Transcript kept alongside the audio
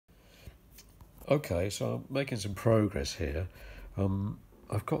Okay, so I'm making some progress here.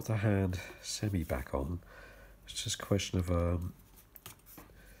 I've got the hand semi back on. It's just a question of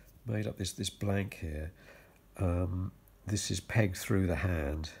made up this blank here. This is pegged through the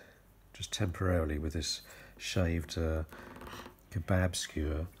hand, just temporarily with this shaved kebab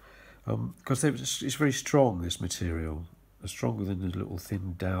skewer. Because it's very strong, this material, stronger than the little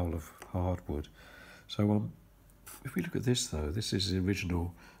thin dowel of hardwood. So if we look at this though, this is the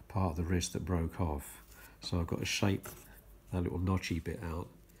original part of the wrist that broke off. So I've got to shape that little notchy bit out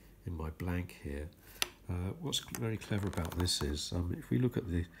in my blank here. What's very clever about this is, if we look at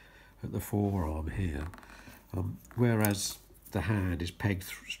the forearm here, whereas the hand is pegged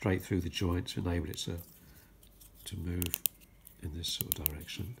straight through the joint to enable it to move in this sort of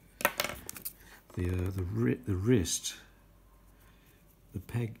direction, the wrist, the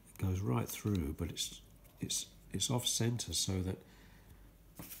peg goes right through, but it's off centre so that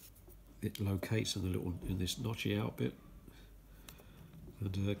it locates in this notchy out bit,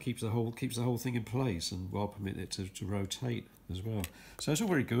 and keeps the whole thing in place, and while permitting it to rotate as well. So it's all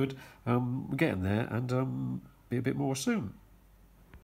very good. We're getting there, and be a bit more soon.